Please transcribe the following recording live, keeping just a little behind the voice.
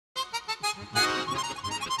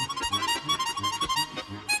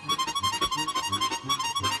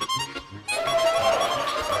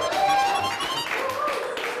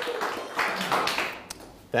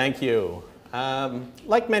Thank you.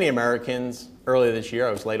 Like many Americans, earlier this year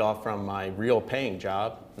I was laid off from my real paying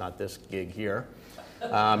job, not this gig here.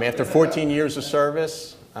 After 14 years of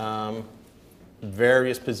service,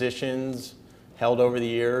 various positions held over the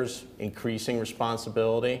years, increasing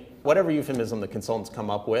responsibility. Whatever euphemism the consultants come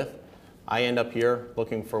up with, I end up here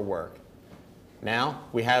looking for work. Now,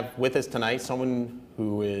 we have with us tonight someone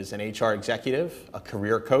who is an HR executive, a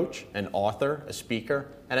career coach, an author, a speaker,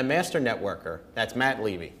 and a master networker. That's Matt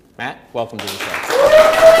Levy. Matt, welcome to the show.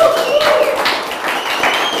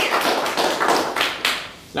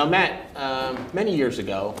 Now, Matt, many years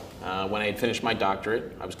ago, when I had finished my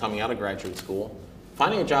doctorate, I was coming out of graduate school.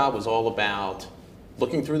 Finding a job was all about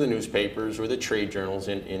looking through the newspapers or the trade journals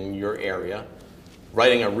in your area,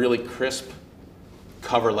 writing a really crisp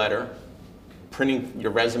cover letter, printing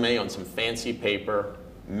your resume on some fancy paper,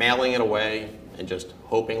 mailing it away, and just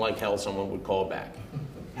hoping like hell someone would call back.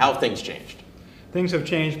 How have things changed? Things have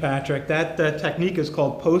changed, Patrick. That technique is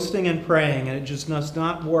called posting and praying, and it just does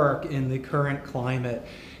not work in the current climate.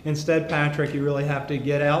 Instead, Patrick, you really have to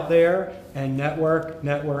get out there and network,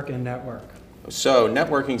 network, and network. So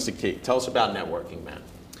networking's the key. Tell us about networking, Matt.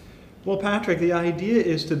 Well, Patrick, the idea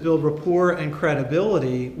is to build rapport and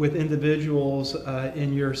credibility with individuals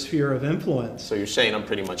in your sphere of influence. So you're saying I'm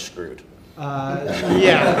pretty much screwed?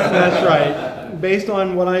 Yeah, that's right. Based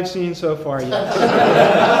on what I've seen so far, yes.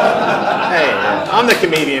 Hey, I'm the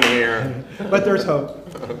comedian here. But there's hope.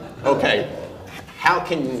 Okay. How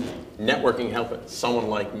can networking help someone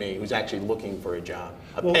like me who's actually looking for a job?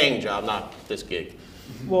 A paying job, not this gig.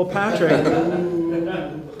 Well, Patrick,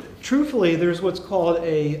 truthfully, there's what's called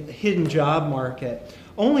a hidden job market.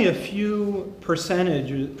 Only a few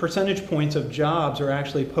percentage points of jobs are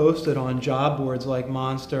actually posted on job boards like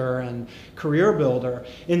Monster and Career Builder.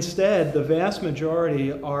 Instead, the vast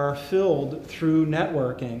majority are filled through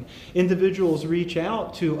networking. Individuals reach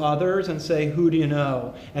out to others and say, who do you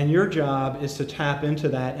know? And your job is to tap into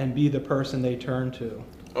that and be the person they turn to.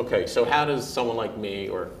 Okay, so how does someone like me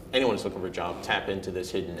or anyone who's looking for a job tap into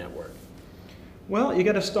this hidden network? Well, you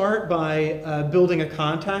got to start by building a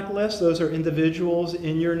contact list. Those are individuals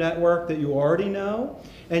in your network that you already know,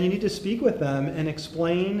 and you need to speak with them and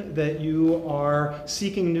explain that you are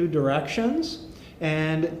seeking new directions.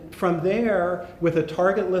 And from there, with a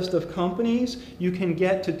target list of companies, you can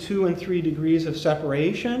get to 2 and 3 degrees of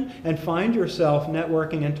separation and find yourself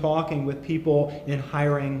networking and talking with people in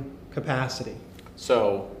hiring capacity.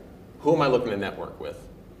 So, who am I looking to network with?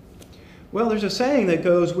 Well, there's a saying that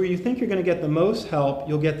goes, where you think you're going to get the most help,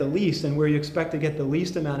 you'll get the least, and where you expect to get the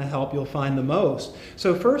least amount of help, you'll find the most.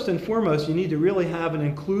 So first and foremost, you need to really have an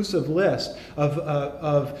inclusive list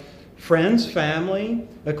of friends, family,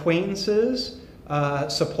 acquaintances,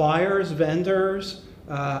 suppliers, vendors,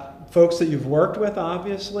 folks that you've worked with,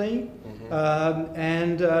 obviously.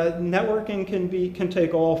 And networking can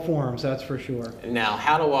take all forms, that's for sure. Now,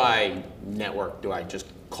 how do I network? Do I just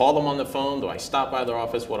call them on the phone? Do I stop by their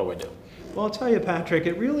office? What do I do? Well, I'll tell you, Patrick,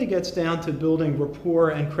 it really gets down to building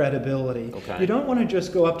rapport and credibility. Okay. You don't want to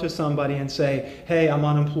just go up to somebody and say, hey, I'm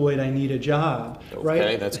unemployed, I need a job. Okay,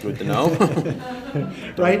 right? That's good to know.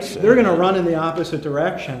 Right? They're going to run in the opposite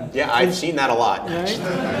direction. Yeah, I've seen that a lot.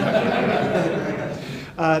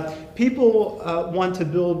 Right? People want to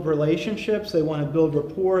build relationships, they want to build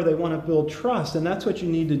rapport, they want to build trust, and that's what you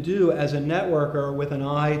need to do as a networker with an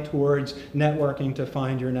eye towards networking to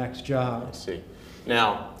find your next job. I see.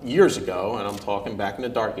 Now, years ago, and I'm talking back in the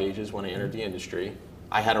dark ages when I entered the industry,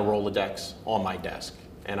 I had a Rolodex on my desk,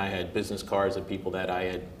 and I had business cards of people that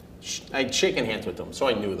I'd shaken hands with them, so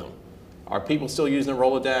I knew them. Are people still using the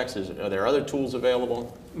Rolodex? Are there other tools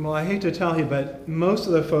available? Well, I hate to tell you, but most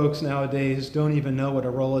of the folks nowadays don't even know what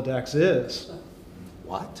a Rolodex is.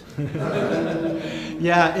 What?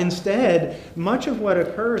 Yeah, instead, much of what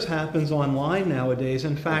occurs happens online nowadays.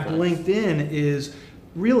 In fact, LinkedIn is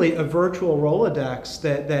really a virtual Rolodex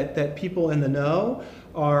that people in the know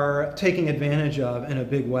are taking advantage of in a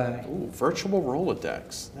big way. Ooh, virtual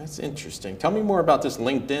Rolodex. That's interesting. Tell me more about this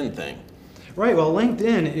LinkedIn thing. Right, well,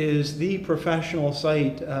 LinkedIn is the professional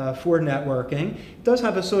site for networking. It does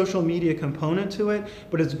have a social media component to it,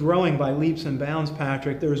 but it's growing by leaps and bounds,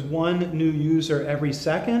 Patrick. There's one new user every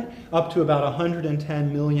second, up to about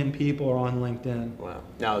 110 million people are on LinkedIn. Wow.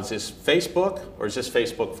 Now, is this Facebook, or is this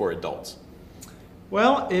Facebook for adults?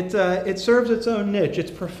 Well, it serves its own niche.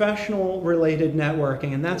 It's professional-related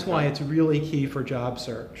networking, and that's why it's really key for job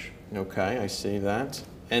search. Okay, I see that.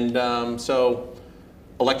 And so,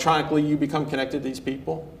 electronically, you become connected to these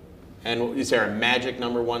people? And is there a magic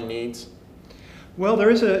number one needs? Well, there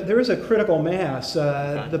is a critical mass.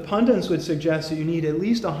 The pundits would suggest that you need at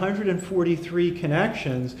least 143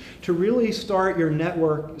 connections to really start your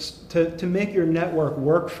network, to make your network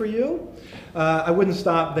work for you. I wouldn't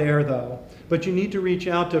stop there, though. But you need to reach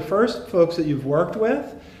out to first folks that you've worked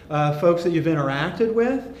with, folks that you've interacted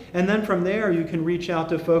with, and then from there you can reach out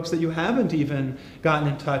to folks that you haven't even gotten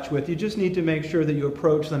in touch with. You just need to make sure that you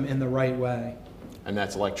approach them in the right way. And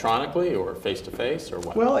that's electronically or face-to-face or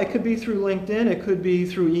what? Well, it could be through LinkedIn, it could be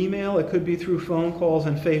through email, it could be through phone calls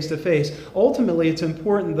and face-to-face. Ultimately, it's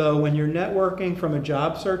important, though, when you're networking from a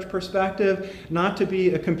job search perspective, not to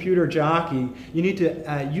be a computer jockey. You need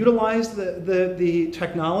to utilize the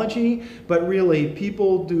technology, but really,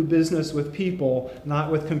 people do business with people,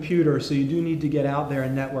 not with computers, so you do need to get out there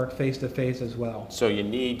and network face-to-face as well. So you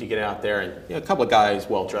need to get out there, and a couple of guys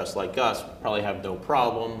well-dressed like us probably have no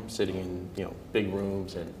problem sitting in big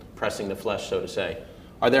rooms and pressing the flesh, so to say.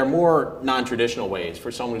 Are there more non-traditional ways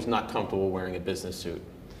for someone who's not comfortable wearing a business suit?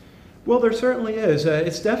 Well, there certainly is.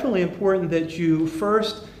 It's definitely important that you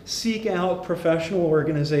first seek out professional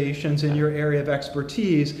organizations in your area of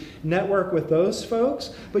expertise, network with those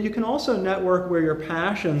folks, but you can also network where your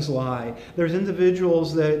passions lie. There's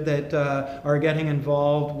individuals that are getting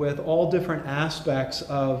involved with all different aspects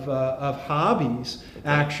of hobbies,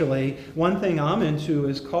 actually. One thing I'm into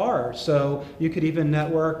is cars, so you could even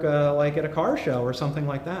network like at a car show or something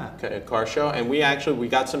like that. Okay, a car show, and we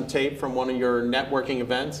got some tape from one of your networking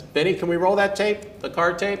events. Benny, can we roll that tape, the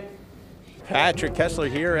car tape? Patrick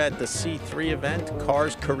Koestler here at the C3 event,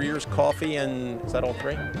 Cars, Careers, Coffee, and is that all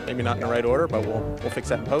three? Maybe not in the right order, but we'll fix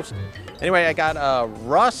that in post. Anyway, I got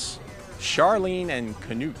Russ, Charlene, and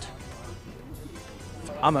Canute.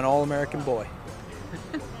 I'm an all-American boy,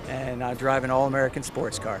 and I drive an all-American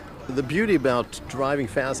sports car. The beauty about driving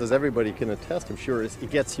fast, as everybody can attest, I'm sure, is it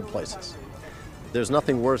gets you places. There's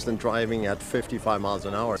nothing worse than driving at 55 miles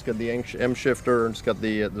an hour. It's got the M shifter, it's got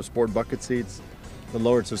the sport bucket seats, the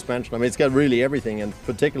lowered suspension. I mean, it's got really everything, and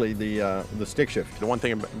particularly the stick shift. The one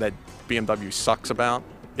thing that BMW sucks about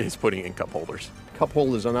is putting in cup holders. Cup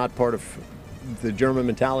holders are not part of the German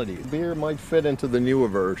mentality. Beer might fit into the newer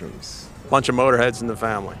versions. Bunch of motorheads in the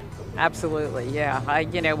family. Absolutely, yeah.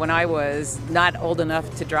 When I was not old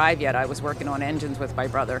enough to drive yet, I was working on engines with my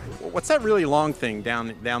brother. What's that really long thing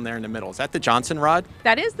down there in the middle? Is that the Johnson rod?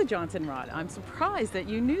 That is the Johnson rod. I'm surprised that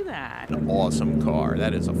you knew that. An awesome car.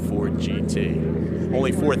 That is a Ford GT.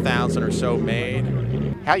 Only 4,000 or so made.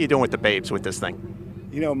 How you doing with the babes with this thing?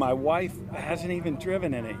 My wife hasn't even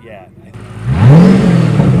driven in it yet.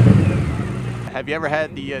 Have you ever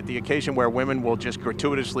had the occasion where women will just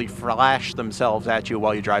gratuitously flash themselves at you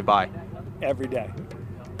while you drive by? Every day.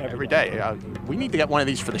 Every day. We need to get one of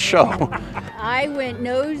these for the show. I went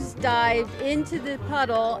nosedive into the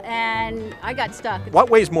puddle and I got stuck. What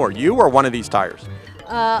weighs more, you or one of these tires?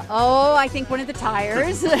 I think one of the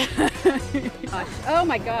tires. Oh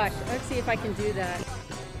my gosh. Let's see if I can do that.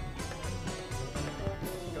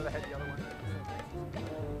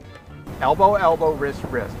 Elbow, elbow, wrist,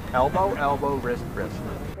 wrist. Elbow, elbow, wrist, wrist.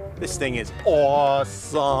 This thing is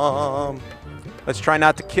awesome. Let's try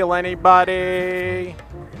not to kill anybody.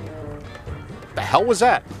 The hell was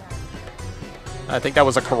that? I think that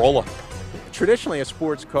was a Corolla. Traditionally, a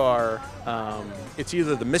sports car, it's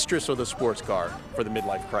either the mistress or the sports car for the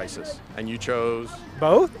midlife crisis. And you chose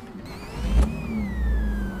both?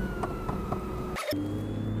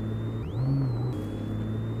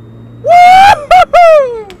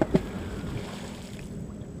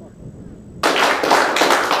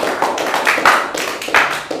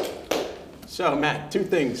 So, Matt, two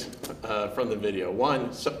things from the video.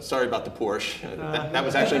 One, sorry about the Porsche. That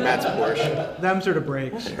was actually Matt's Porsche. Them's are the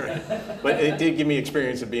breaks. But it did give me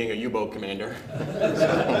experience of being a U-boat commander.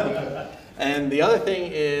 And the other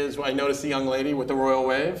thing is, I noticed the young lady with the Royal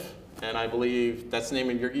Wave, and I believe that's the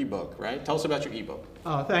name of your ebook, right? Tell us about your ebook.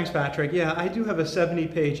 Oh, thanks, Patrick. Yeah, I do have a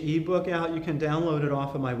 70-page ebook out. You can download it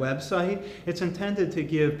off of my website. It's intended to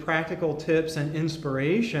give practical tips and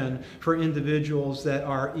inspiration for individuals that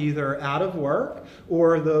are either out of work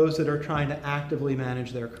or those that are trying to actively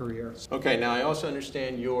manage their career. Okay, now I also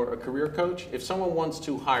understand you're a career coach. If someone wants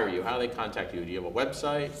to hire you, how do they contact you? Do you have a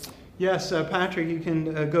website? Yes, Patrick, you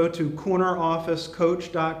can go to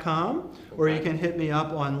cornerofficecoach.com, or you can hit me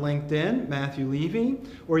up on LinkedIn, Matthew Levy,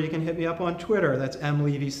 or you can hit me up on Twitter. That's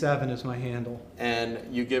mlevy7 is my handle. And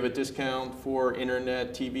you give a discount for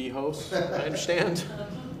internet TV hosts, I understand?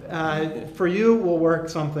 For you, we'll work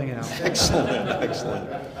something out. Excellent, excellent.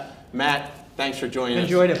 Matt, thanks for joining us.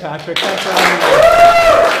 Enjoyed it, Patrick. Thanks for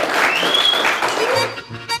having me.